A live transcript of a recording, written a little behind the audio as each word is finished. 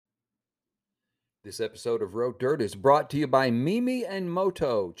This episode of Road Dirt is brought to you by Mimi and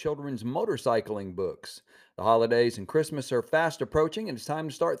Moto, children's motorcycling books. The holidays and Christmas are fast approaching, and it's time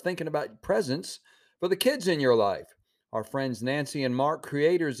to start thinking about presents for the kids in your life. Our friends Nancy and Mark,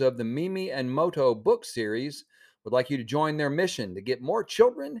 creators of the Mimi and Moto book series, would like you to join their mission to get more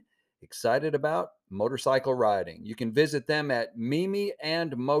children excited about motorcycle riding. You can visit them at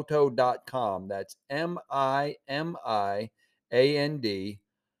mimiandmoto.com. That's MIMIAND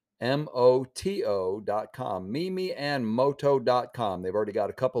moto.com, mimiandmoto.com. They've already got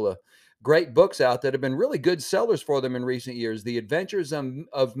a couple of great books out that have been really good sellers for them in recent years. The Adventures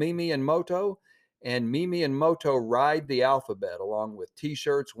of Mimi and Moto, and Mimi and Moto Ride the Alphabet, along with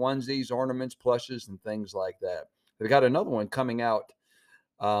t-shirts, onesies, ornaments, plushes, and things like that. They've got another one coming out,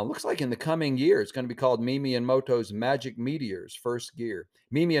 looks like in the coming year. It's going to be called Mimi and Moto's Magic Meteors First Gear.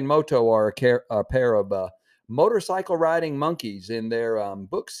 Mimi and Moto are a pair of motorcycle riding monkeys in their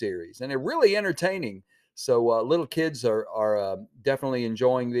book series, and they're really entertaining. So little kids are definitely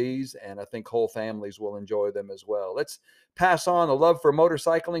enjoying these, and I think whole families will enjoy them as well. Let's pass on the love for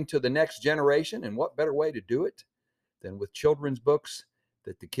motorcycling to the next generation, and what better way to do it than with children's books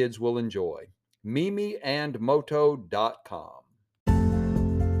that the kids will enjoy. mimiandmoto.com.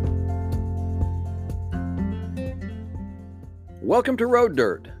 Welcome to Road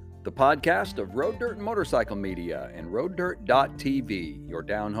Dirt, the podcast of Road Dirt Motorcycle Media and RoadDirt.tv, your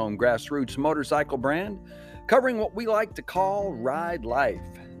down-home grassroots motorcycle brand, covering what we like to call ride life.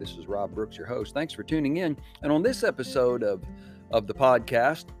 This is Rob Brooks, your host. Thanks for tuning in. And on this episode of the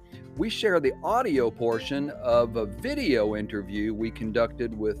podcast, we share the audio portion of a video interview we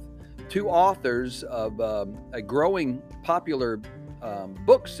conducted with two authors of a growing popular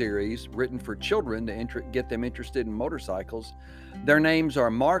book series written for children to get them interested in motorcycles. Their names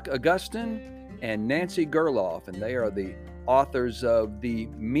are Mark Augustin and Nancy Gerloff, and they are the authors of the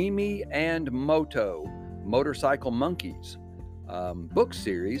Mimi and Moto Motorcycle Monkeys book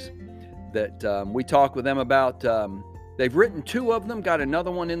series that we talk with them about. They've written two of them, got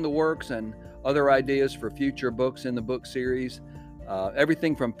another one in the works, and other ideas for future books in the book series.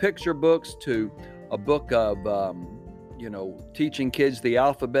 Everything from picture books to a book of teaching kids the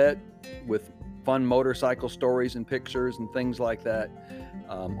alphabet with fun motorcycle stories and pictures and things like that,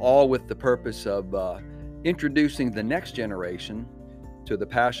 all with the purpose of introducing the next generation to the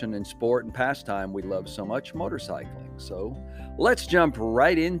passion and sport and pastime we love so much, motorcycling. So let's jump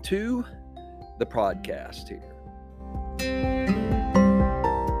right into the podcast here.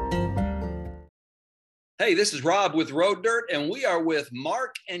 Hey, this is Rob with Road Dirt, and we are with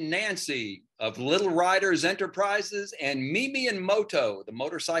Mark and Nancy of Little Riders Enterprises and Mimi and Moto, the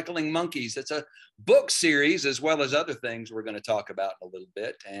Motorcycling Monkeys. It's a book series as well as other things we're going to talk about in a little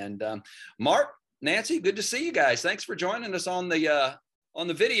bit. And Mark, Nancy, good to see you guys. Thanks for joining us on the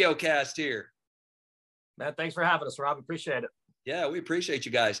video cast here. Matt, thanks for having us, Rob. Appreciate it. Yeah, we appreciate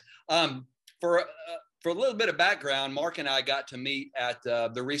you guys. For a little bit of background, Mark and I got to meet at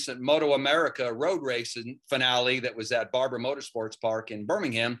the recent Moto America road racing finale that was at Barber Motorsports Park in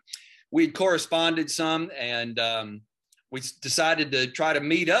Birmingham. We'd corresponded some, and we decided to try to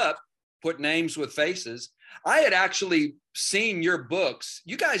meet up, put names with faces. I had actually seen your books.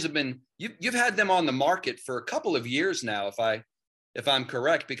 You guys have you've had them on the market for a couple of years now, if I'm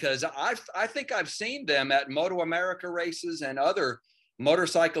correct, because I think I've seen them at Moto America races and other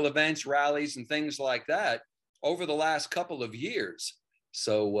motorcycle events, rallies, and things like that over the last couple of years.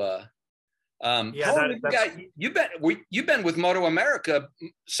 So, you've been with Moto America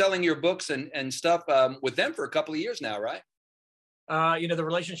selling your books and stuff with them for a couple of years now, right? The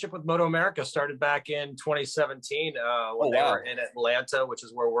relationship with Moto America started back in 2017 when they were in Atlanta, which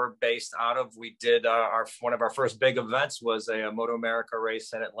is where we're based out of. We did one of our first big events was a Moto America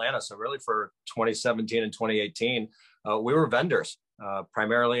race in Atlanta. So really for 2017 and 2018, we were vendors.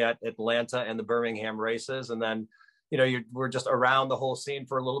 Primarily at Atlanta and the Birmingham races. And then, we're just around the whole scene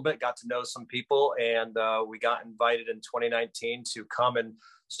for a little bit, got to know some people, and we got invited in 2019 to come and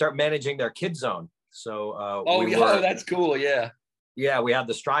start managing their kid zone. So, that's cool. Yeah. Yeah. We had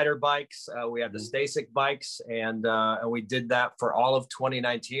the Strider bikes, we had the Stasic bikes, and we did that for all of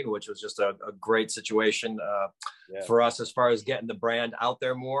 2019, which was just a great situation for us as far as getting the brand out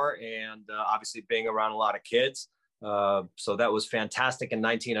there more, and obviously being around a lot of kids. So that was fantastic in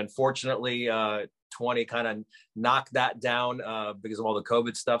 19. Unfortunately, 20 kind of knocked that down because of all the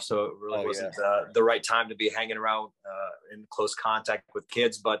COVID stuff. So it really wasn't the right time to be hanging around in close contact with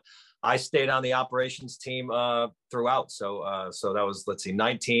kids. But I stayed on the operations team throughout. So that was,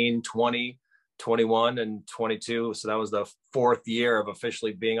 19, 20, 21, and 22. So that was the fourth year of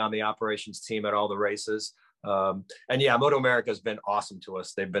officially being on the operations team at all the races. And yeah, Moto America has been awesome to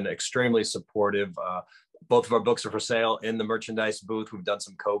us. They've been extremely supportive. Both of our books are for sale in the merchandise booth. We've done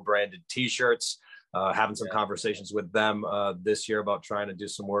some co-branded T-shirts, having some conversations with them this year about trying to do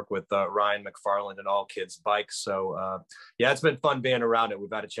some work with Ryan McFarland and All Kids Bikes. So yeah, it's been fun being around it.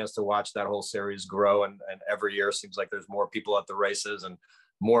 We've had a chance to watch that whole series grow, and every year seems like there's more people at the races and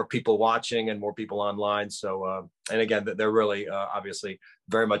more people watching and more people online. So, and again, they're really obviously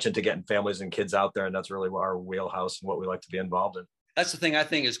very much into getting families and kids out there. And that's really our wheelhouse and what we like to be involved in. That's the thing I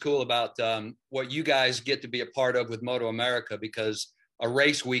think is cool about what you guys get to be a part of with Moto America, because a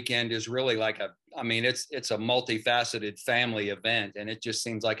race weekend is really like it's a multifaceted family event, and it just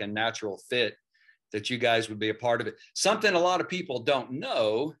seems like a natural fit that you guys would be a part of it. Something a lot of people don't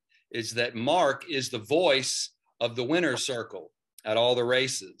know is that Mark is the voice of the winner's circle at all the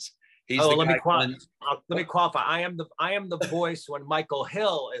races. Let me qualify. I am the voice when Michael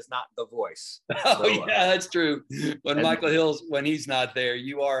Hill is not the voice. Oh, yeah, that's true. When he's not there,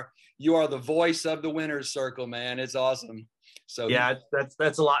 you are the voice of the winner's circle, man. It's awesome. So yeah,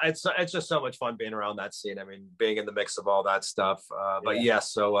 that's a lot. It's just so much fun being around that scene. I mean, being in the mix of all that stuff. But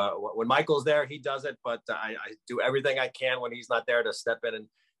yes, so when Michael's there, he does it. But I do everything I can when he's not there to step in,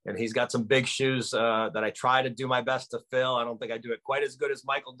 and he's got some big shoes that I try to do my best to fill. I don't think I do it quite as good as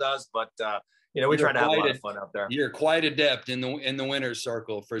Michael does, but we try to have a lot of fun out there. You're quite adept in the winner's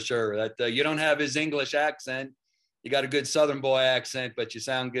circle for sure. That you don't have his English accent. You got a good Southern boy accent, but you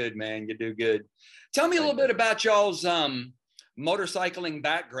sound good, man. You do good. Tell me a little bit about y'all's motorcycling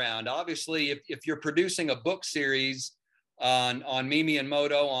background. Obviously, if you're producing a book series on Mimi and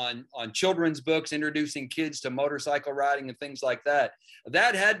Moto, on children's books, introducing kids to motorcycle riding and things like that,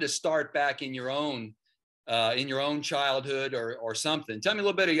 that had to start back in your own childhood or something. Tell me a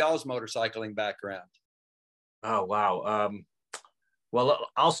little bit of y'all's motorcycling background. Oh, wow. Well,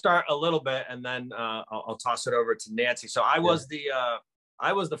 I'll start a little bit, and then I'll toss it over to Nancy. So I was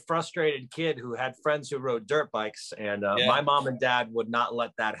the frustrated kid who had friends who rode dirt bikes, and my mom and dad would not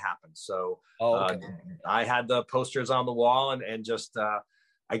let that happen. So I had the posters on the wall, and just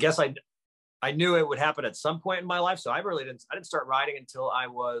I guess I knew it would happen at some point in my life. So I didn't start riding until I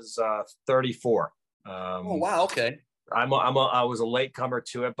was 34. Oh wow, okay. I was a late comer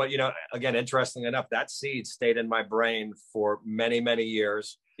to it, but again, interestingly enough, that seed stayed in my brain for many, many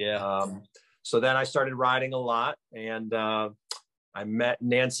years. Yeah. So then I started riding a lot, and I met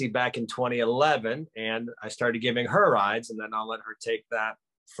Nancy back in 2011, and I started giving her rides, and then I'll let her take that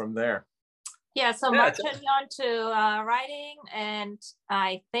from there. Yeah, so Mark turned me on to riding, and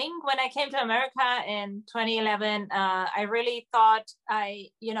I think when I came to America in 2011, I really thought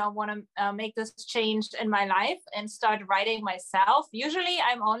I, want to make this change in my life and start riding myself. Usually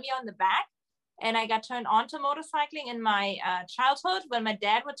I'm only on the back, and I got turned on to motorcycling in my childhood when my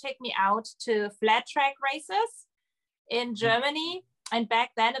dad would take me out to flat track races in Germany. And back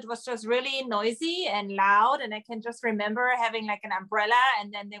then it was just really noisy and loud. And I can just remember having like an umbrella,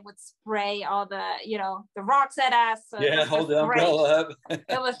 and then they would spray all the, the rocks at us. So hold the umbrella up.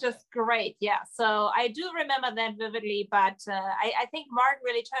 It was just great. Yeah. So I do remember that vividly, but I think Mark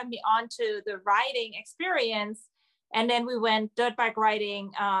really turned me on to the riding experience. And then we went dirt bike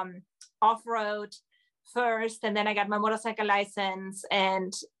riding off-road first. And then I got my motorcycle license.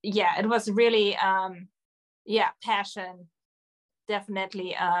 And yeah, it was really, passion.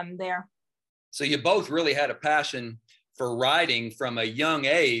 Definitely there. So you both really had a passion for riding from a young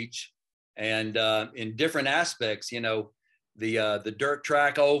age, and in different aspects, the dirt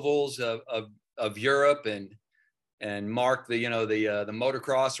track ovals of Europe, and Mark, the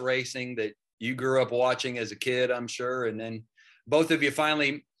motocross racing that you grew up watching as a kid, I'm sure. And then both of you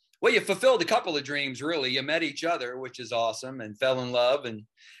finally, you fulfilled a couple of dreams, really. You met each other, which is awesome, and fell in love, and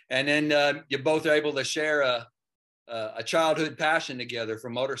then you both are able to share a childhood passion together for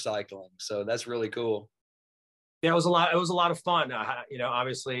motorcycling. So that's really cool. Yeah, it was a lot of fun.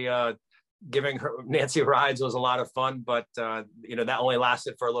 Obviously giving Nancy rides was a lot of fun, but that only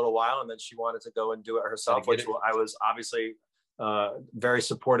lasted for a little while, and then she wanted to go and do it herself, which I was obviously very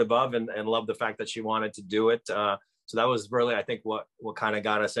supportive of, and loved the fact that she wanted to do it. So that was really, I think, what kind of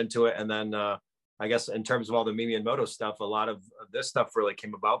got us into it. And then I guess in terms of all the Mimi and Moto stuff, a lot of this stuff really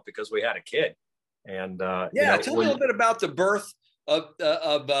came about because we had a kid. And tell me a little bit about the birth of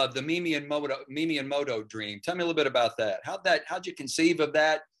the Mimi and Moto dream. Tell me a little bit about that. How'd you conceive of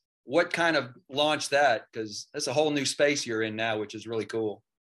that? What kind of launched that? Because that's a whole new space you're in now, which is really cool.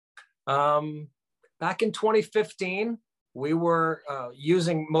 Back in 2015, we were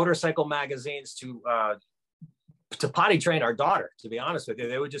using motorcycle magazines to potty train our daughter. To be honest with you,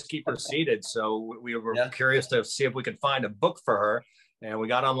 they would just keep her seated. So we were curious to see if we could find a book for her. And we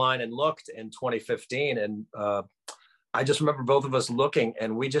got online and looked in 2015. And I just remember both of us looking,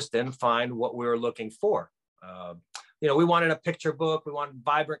 and we just didn't find what we were looking for. You know, we wanted a picture book. We wanted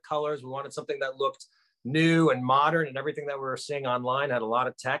vibrant colors. We wanted something that looked new and modern, and everything that we were seeing online had a lot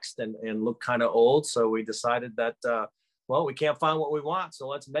of text and looked kind of old. So we decided that, well, we can't find what we want, so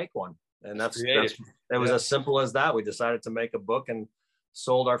let's make one. And it was as simple as that. We decided to make a book and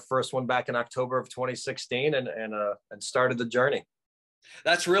sold our first one back in October of 2016 and started the journey.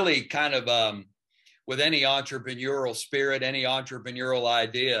 That's really kind of with any entrepreneurial spirit, any entrepreneurial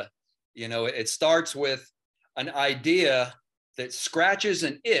idea, you know, it starts with an idea that scratches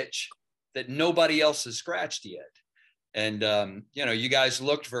an itch that nobody else has scratched yet. And, you know, you guys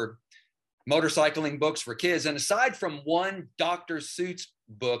looked for motorcycling books for kids. And aside from one Dr. Seuss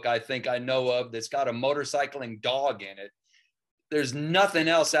book I think I know of that's got a motorcycling dog in it, there's nothing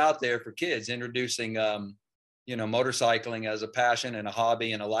else out there for kids introducing, you know, motorcycling as a passion and a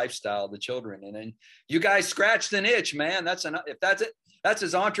hobby and a lifestyle to children. And then you guys scratched an itch, man. That's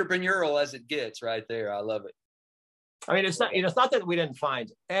as entrepreneurial as it gets right there. I love it. I mean, it's not that we didn't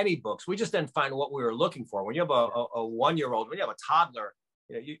find any books. We just didn't find what we were looking for. When you have a one-year-old, when you have a toddler,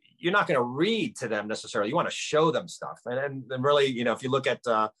 you know, you're not going to read to them necessarily. You want to show them stuff. And really, you know, if you look at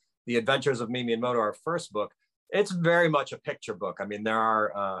The Adventures of Mimi and Moto, our first book, it's very much a picture book. I mean, there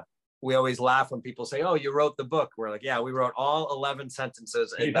are, we always laugh when people say, oh, you wrote the book. We're like, yeah, we wrote all 11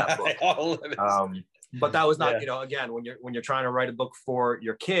 sentences in that book. But that was not, you know, again, when you're trying to write a book for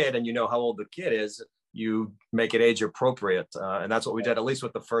your kid and you know how old the kid is, you make it age appropriate. And that's what we did, at least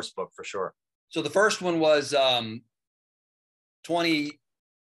with the first book, for sure. So the first one was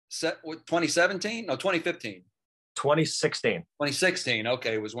 2017? No, 2015. 2016. 2016.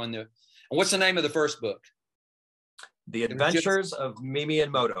 Okay, was when and what's the name of the first book? The Adventures of Mimi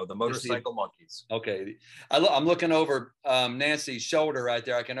and Moto, the Motorcycle Monkeys. Okay. I'm looking over Nancy's shoulder right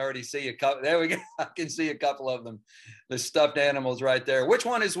there. I can already see a couple. There we go. I can see a couple of them. The stuffed animals right there. Which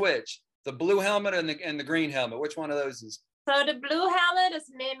one is which? The blue helmet and the green helmet. Which one of those is? So the blue helmet is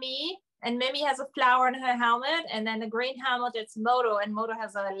Mimi, and Mimi has a flower in her helmet. And then the green helmet, it's Moto, and Moto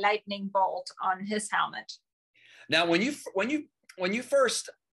has a lightning bolt on his helmet. Now, when you first,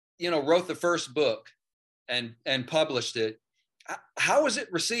 you know, wrote the first book and published it, how was it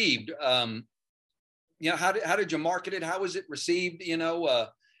received? You know, how did you market it? How was it received? You know,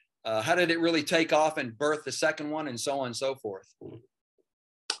 how did it really take off and birth the second one, and so on and so forth?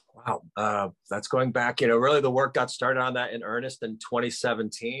 Wow. That's going back, you know, really the work got started on that in earnest in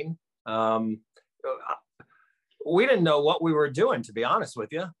 2017. We didn't know what we were doing, to be honest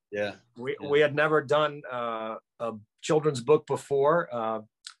with you. Yeah. We had never done a children's book before.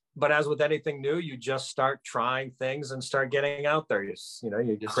 But as with anything new, you just start trying things and start getting out there. You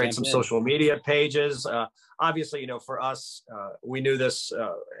create some social media pages. Obviously, you know, for us, we knew this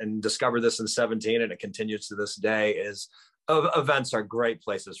and discovered this in 2017, and it continues to this day, is events are great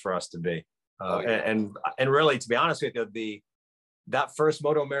places for us to be. And really, to be honest with you, that first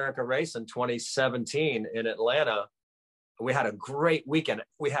Moto America race in 2017 in Atlanta, we had a great weekend.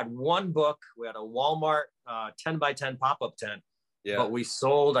 We had one book. We had a Walmart 10x10 pop-up tent. Yeah. But we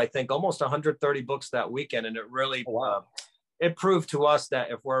sold, I think, almost 130 books that weekend. And it really, it proved to us that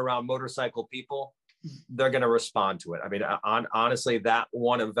if we're around motorcycle people, they're going to respond to it. I mean, honestly, that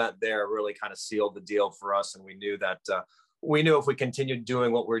one event there really kind of sealed the deal for us. And we knew that if we continued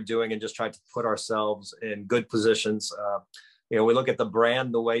doing what we're doing and just tried to put ourselves in good positions, you know, we look at the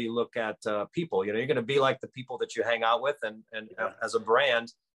brand the way you look at people. You know, you're going to be like the people that you hang out with. And as a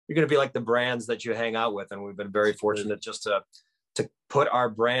brand, you're going to be like the brands that you hang out with. And we've been very fortunate just to put our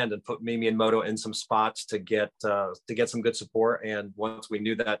brand and put Mimi and Moto in some spots to get some good support. And once we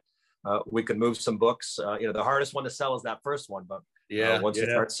knew that we could move some books, you know, the hardest one to sell is that first one. But once you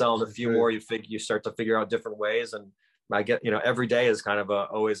start selling a few more, you start to figure out different ways. And I get, you know, every day is kind of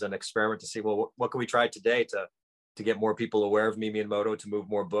always an experiment to see, well, what can we try today to get more people aware of Mimi and Moto, to move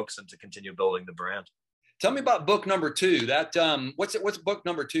more books, and to continue building the brand. Tell me about book number 2. That what's book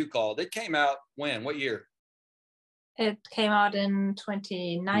number 2 called? It came out when? What year? It came out in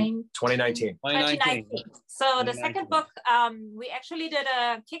 2019. So the second book, we actually did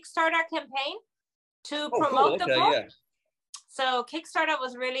a Kickstarter campaign to promote the book. Yeah. So Kickstarter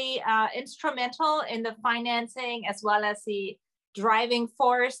was really instrumental in the financing as well as the driving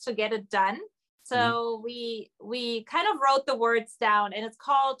force to get it done. So we kind of wrote the words down, and it's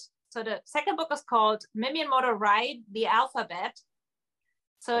called, so the second book is called Mimi and Moto Ride the Alphabet.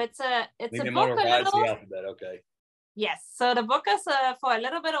 So it's a book a little, the alphabet, okay. Yes, so the book is for a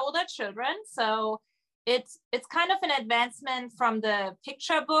little bit older children. So it's kind of an advancement from the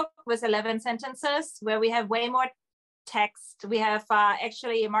picture book with 11 sentences, where we have way more text. We have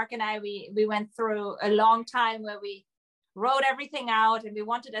actually, Mark and I, we went through a long time where we wrote everything out, and we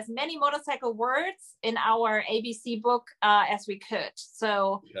wanted as many motorcycle words in our ABC book as we could.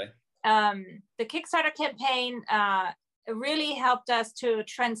 So the Kickstarter campaign really helped us to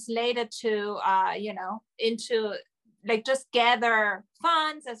translate it to, into like just gather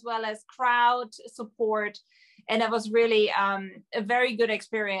funds as well as crowd support. And it was really a very good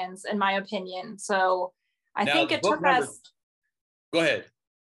experience, in my opinion. So I think it took us. Go ahead.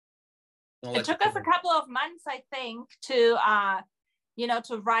 It took us a couple of months, I think, to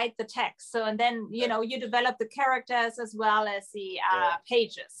to write the text. So, and then you develop the characters as well as the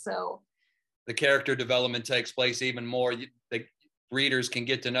pages. So the character development takes place even more. The readers can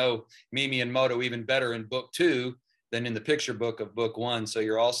get to know Mimi and Moto even better in book 2 than in the picture book of book 1. So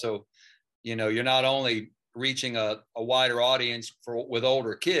you're also, you're not only reaching a wider audience with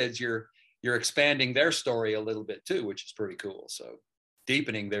older kids, you're expanding their story a little bit too, which is pretty cool. So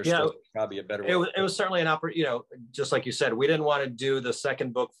deepening their story is probably a better way. It was certainly an opportunity, just like you said, we didn't want to do the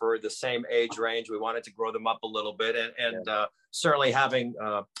second book for the same age range. We wanted to grow them up a little bit, and certainly having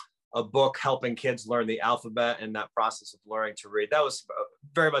a book helping kids learn the alphabet and that process of learning to read, that was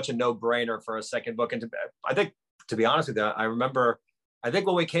very much a no-brainer for a second book. And I think, to be honest with you, I think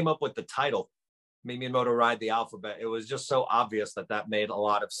when we came up with the title, Mimi and Moto Ride the Alphabet, it was just so obvious that made a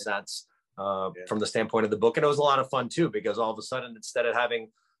lot of sense from the standpoint of the book. And it was a lot of fun too, because all of a sudden, instead of having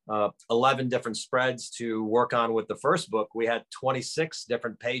 11 different spreads to work on with the first book, we had 26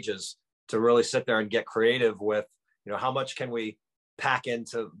 different pages to really sit there and get creative with, how much can we pack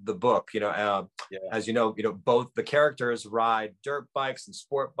into the book. As both the characters ride dirt bikes and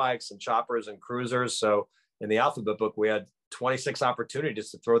sport bikes and choppers and cruisers. So in the alphabet book, we had 26 opportunities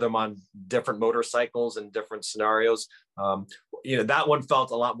to throw them on different motorcycles and different scenarios. That one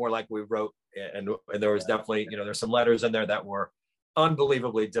felt a lot more like we wrote, and there was definitely, there's some letters in there that were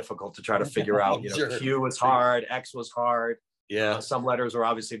unbelievably difficult to try to figure out. Sure. Q was hard, X was hard. Yeah. Some letters were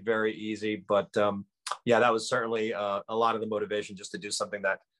obviously very easy, but that was certainly a lot of the motivation, just to do something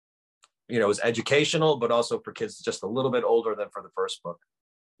that, was educational, but also for kids just a little bit older than for the first book.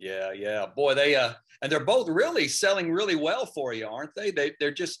 Yeah. Boy, and they're both really selling really well for you, aren't they?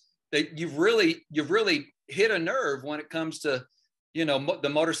 You've really hit a nerve when it comes to, the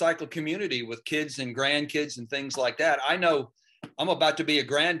motorcycle community with kids and grandkids and things like that. I know I'm about to be a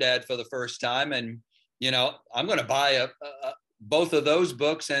granddad for the first time, and, I'm going to buy both of those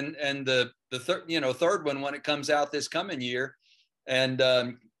books and the third one when it comes out this coming year. And,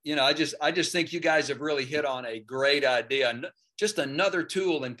 I just think you guys have really hit on a great idea. Just another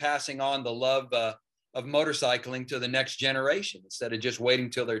tool in passing on the love of motorcycling to the next generation, instead of just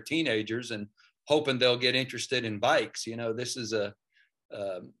waiting till they're teenagers and hoping they'll get interested in bikes. This is a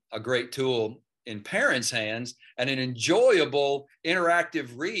great tool in parents' hands and an enjoyable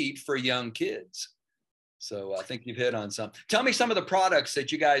interactive read for young kids. So I think you've hit on something. Tell me some of the products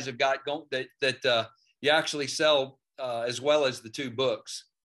that you guys have got going that you actually sell as well as the 2 books.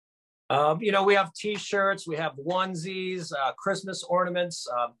 We have T-shirts, we have onesies, Christmas ornaments.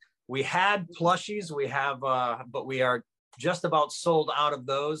 We had plushies, but we are just about sold out of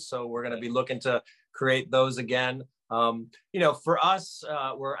those. So we're going to be looking to create those again. For us,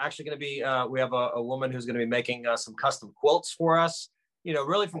 we're actually going to be, we have a woman who's going to be making some custom quilts for us.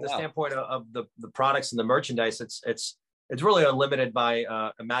 Really from the standpoint of the products and the merchandise, it's really unlimited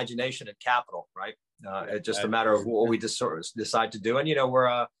by imagination and capital, right? It's just a matter of what we just sort of decide to do. And, we're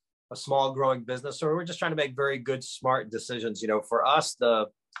a small growing business, so we're just trying to make very good, smart decisions. For us, the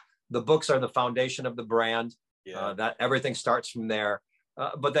books are the foundation of the brand. That everything starts from there.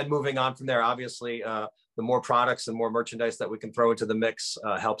 But then moving on from there, obviously, the more products and more merchandise that we can throw into the mix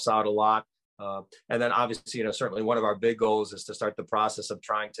helps out a lot. And then obviously, certainly one of our big goals is to start the process of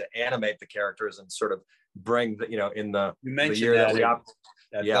trying to animate the characters and sort of bring in the year that we opt.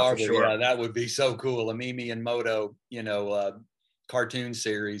 For sure. Yeah, that would be so cool. A Mimi and Moto, cartoon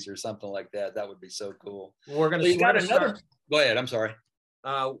series or something like that. That would be so cool. We're going to Go ahead. I'm sorry.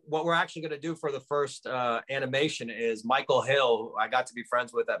 What we're actually going to do for the first animation is Michael Hill, who I got to be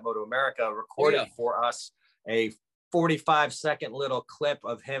friends with at Moto America, recorded for us a 45-second little clip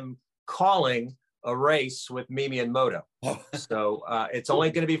of him calling a race with Mimi and Moto. So it's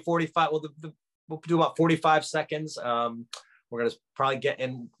only going to be 45. We'll do about 45 seconds. We're going to probably get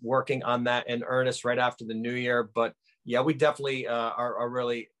working on that in earnest right after the new year. But yeah, we definitely are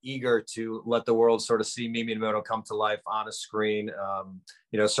really eager to let the world sort of see Mimi and Moto come to life on a screen.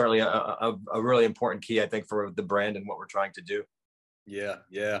 Certainly a really important key, I think, for the brand and what we're trying to do. Yeah,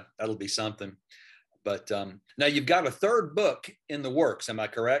 that'll be something. But now you've got a third book in the works. Am I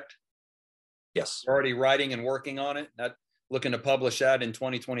correct? Yes. You're already writing and working on it. Not looking to publish that in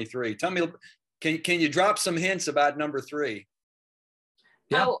 2023. Tell me, can you drop some hints about number 3?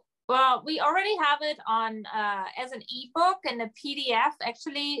 Yeah. Oh, well, we already have it on as an ebook and a PDF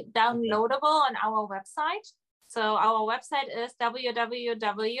actually downloadable on our website. So our website is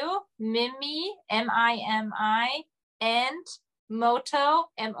www.mimi.com.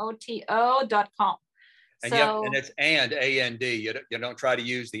 And, and it's A-N-D. You don't try to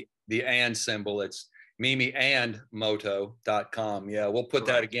use the and symbol. It's mimiandmoto.com. Yeah, we'll put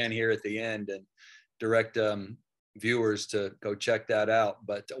that again here at the end and direct viewers to go check that out.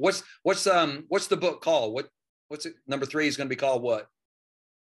 But what's the book called? What's it? Number 3 is going to be called what?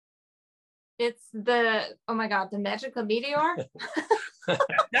 It's the the Magical Meteor. I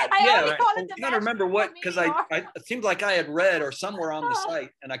can't remember what, because it seemed like I had read or somewhere on the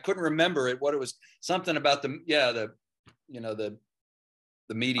site and I couldn't remember it. What it was, something about the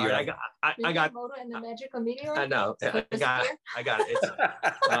meteor. Right, I got Moto and the Magical Meteor. I know. I got it. It's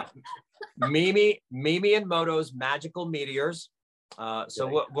Mimi and Moto's Magical Meteors.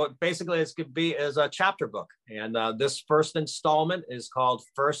 So what basically this could be is a chapter book, and this first installment is called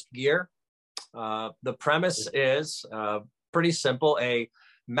First Gear. The premise is pretty simple. A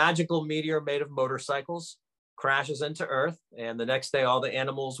magical meteor made of motorcycles crashes into Earth, and the next day all the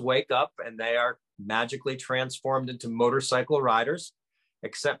animals wake up and they are magically transformed into motorcycle riders,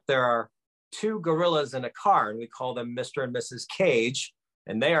 except there are 2 gorillas in a car, and we call them Mr. and Mrs. Cage,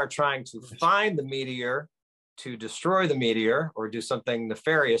 and they are trying to find the meteor to destroy the meteor or do something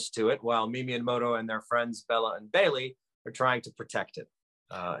nefarious to it, while Mimi and Moto and their friends Bella and Bailey are trying to protect it.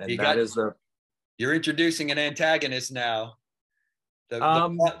 You're introducing an antagonist now.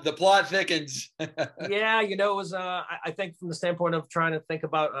 The plot thickens. Yeah, it was, I think from the standpoint of trying to think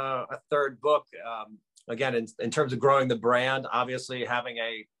about a third book, again, in terms of growing the brand, obviously having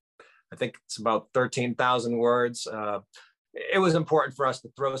I think it's about 13,000 words. It was important for us to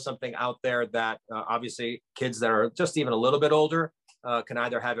throw something out there that obviously kids that are just even a little bit older can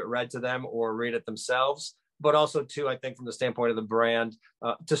either have it read to them or read it themselves. But also, too, I think from the standpoint of the brand,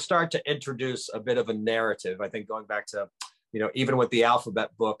 to start to introduce a bit of a narrative. I think going back to, even with the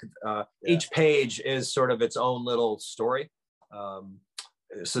alphabet book, each page is sort of its own little story.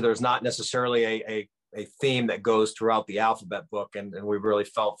 So there's not necessarily a theme that goes throughout the alphabet book. And we really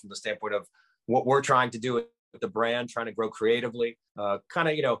felt from the standpoint of what we're trying to do with the brand, trying to grow creatively, kind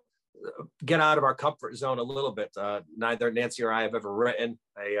of, get out of our comfort zone a little bit. Neither Nancy or I have ever written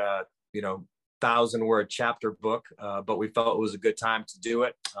a, 1,000-word chapter book, but we felt it was a good time to do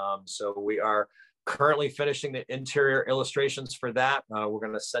it. So we are currently finishing the interior illustrations for that. We're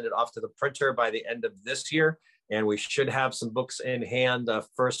going to send it off to the printer by the end of this year, and we should have some books in hand,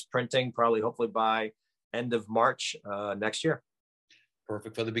 first printing hopefully by end of March next year.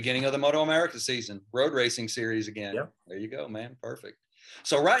 Perfect for the beginning of the Moto America season, road racing series again. Yep. There you go, man. Perfect.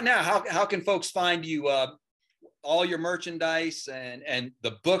 So right now, how can folks find you? All your merchandise and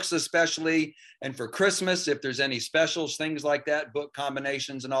the books especially, and for Christmas, if there's any specials, things like that, book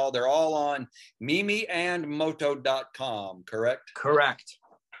combinations and all, they're all on mimiandmoto.com, correct? Correct.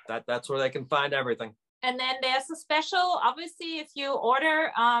 That's where they can find everything. And then there's a special, obviously, if you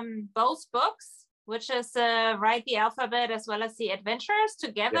order both books, which is Write the Alphabet as well as the Adventures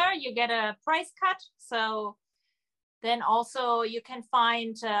together, you get a price cut. So then also you can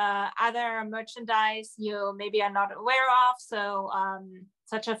find other merchandise you maybe are not aware of. So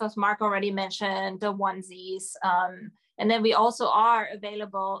such as Mark already mentioned, the onesies. And then we also are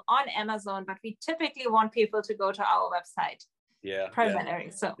available on Amazon, but we typically want people to go to our website.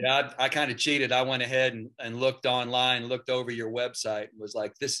 Primarily. So I kind of cheated. I went ahead and looked online, looked over your website, and was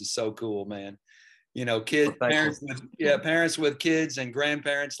like, this is so cool, man. Parents with kids and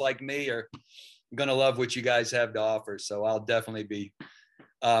grandparents like me are going to love what you guys have to offer. So I'll definitely be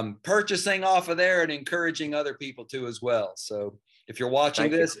purchasing off of there and encouraging other people to as well. So if you're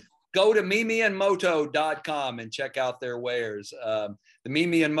watching this, go to mimiandmoto.com and check out their wares. The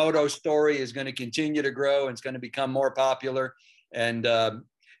Mimi and Moto story is going to continue to grow and it's going to become more popular. And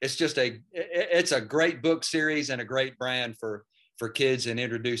it's just it's a great book series and a great brand for kids and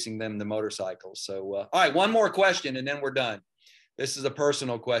introducing them to motorcycles. So, all right, one more question and then we're done. This is a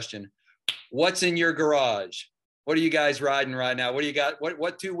personal question. What's in your garage? What are you guys riding right now? What do you got?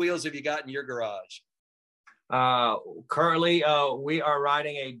 What 2 wheels have you got in your garage? Currently, we are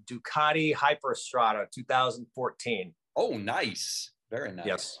riding a Ducati Hyperstrada 2014. Oh, nice. Very nice.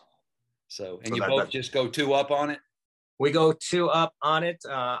 Yes. So you both just go 2 up on it? We go 2 up on it.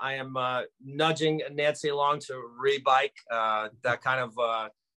 I am nudging Nancy along to rebike. That kind of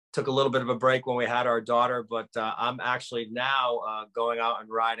took a little bit of a break when we had our daughter, but I'm actually now going out and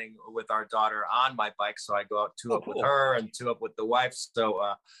riding with our daughter on my bike. So I go out two up with her and two up with the wife. So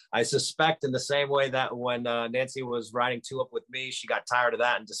I suspect in the same way that when Nancy was riding two up with me, she got tired of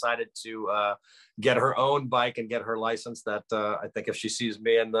that and decided to get her own bike and get her license, that I think if she sees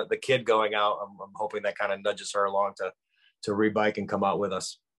me and the kid going out, I'm hoping that kind of nudges her along to re-bike and come out with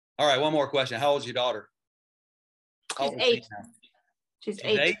us. All right, one more question. How old's your daughter? She's 8. She's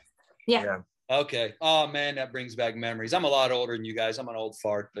 8. Yeah. Okay. Oh man, that brings back memories. I'm a lot older than you guys. I'm an old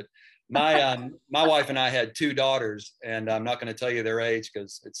fart, but my my wife and I had 2 daughters, and I'm not going to tell you their age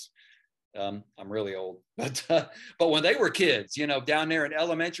because it's I'm really old. But when they were kids, you know, down there in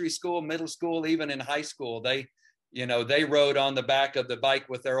elementary school, middle school, even in high school, they rode on the back of the bike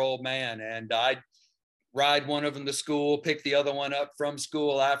with their old man, and I'd ride one of them to school, pick the other one up from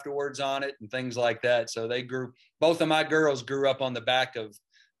school afterwards on it, and things like that. So both of my girls grew up on the back of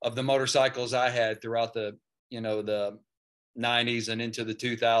the motorcycles I had throughout the 90s and into the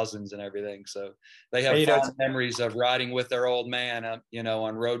 2000s and everything. So they have fond memories of riding with their old man,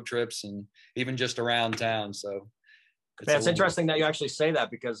 on road trips and even just around town. So it's interesting that you actually say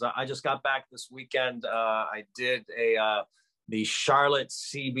that, because I just got back this weekend. I did the Charlotte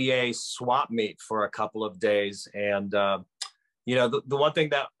CBA swap meet for a couple of days. And, the one thing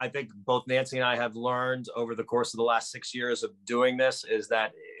that I think both Nancy and I have learned over the course of the last 6 years of doing this is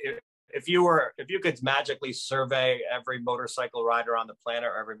that if you could magically survey every motorcycle rider on the planet,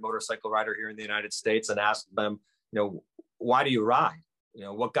 or every motorcycle rider here in the United States, and ask them, why do you ride?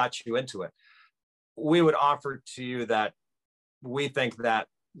 What got you into it? We would offer to you that we think that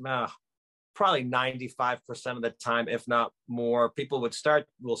probably 95% of the time, if not more, people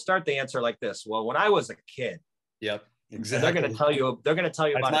will start the answer like this. Well, when I was a kid. Yep, exactly. And they're going to tell you That's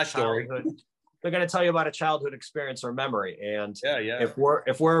about my a childhood. Story. They're going to tell you about a childhood experience or memory. And yeah.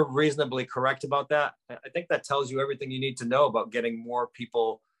 if we're reasonably correct about that, I think that tells you everything you need to know about getting more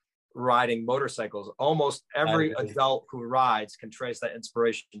people riding motorcycles. Almost every adult who rides can trace that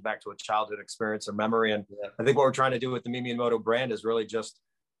inspiration back to a childhood experience or memory. And I think what we're trying to do with the Mimi and Moto brand is really just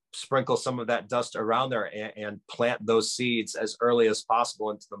sprinkle some of that dust around there and plant those seeds as early as possible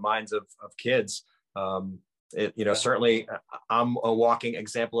into the minds of kids. Certainly I'm a walking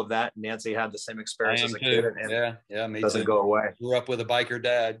example of that. Nancy had the same experience as a kid, and me doesn't too. go away. Grew up with a biker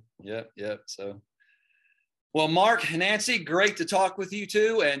dad. Yep. So, well, Mark, Nancy, great to talk with you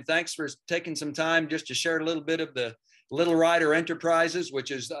too. And thanks for taking some time just to share a little bit of the Little Rider Enterprises,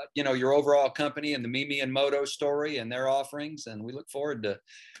 which is, your overall company, and the Mimi and Moto story and their offerings. And we look forward to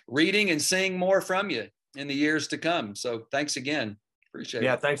reading and seeing more from you in the years to come. So thanks again. Appreciate it.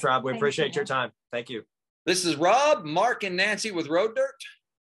 Yeah, thanks, Rob. We appreciate your time. Thank you. This is Rob, Mark, and Nancy with Road Dirt.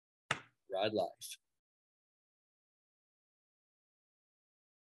 Ride life.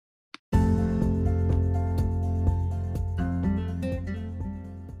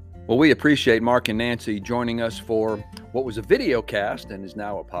 Well, we appreciate Mark and Nancy joining us for what was a video cast and is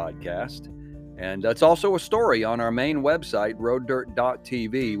now a podcast. And that's also a story on our main website,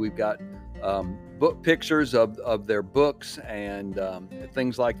 roaddirt.tv. We've got book pictures of their books and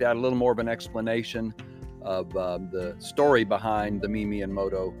things like that, a little more of an explanation of the story behind the Mimi and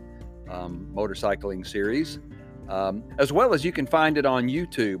Moto motorcycling series. As well as you can find it on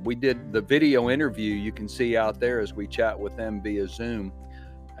YouTube. We did the video interview you can see out there as we chat with them via Zoom.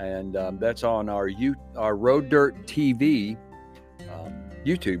 And that's on our Road Dirt TV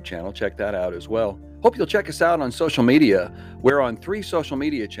YouTube channel. Check that out as well. Hope you'll check us out on social media. We're on 3 social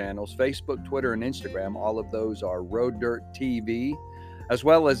media channels: Facebook, Twitter, and Instagram. All of those are Road Dirt TV, as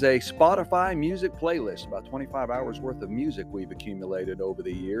well as a Spotify music playlist, about 25 hours worth of music we've accumulated over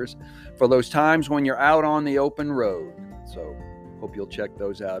the years for those times when you're out on the open road. So hope you'll check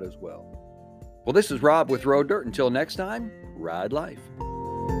those out as well. Well, this is Rob with Road Dirt. Until next time, ride life.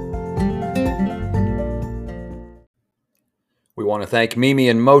 We want to thank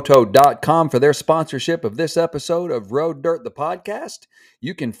MimiandMoto.com for their sponsorship of this episode of Road Dirt, the podcast.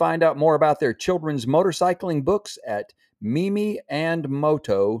 You can find out more about their children's motorcycling books at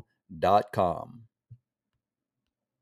MimiandMoto.com.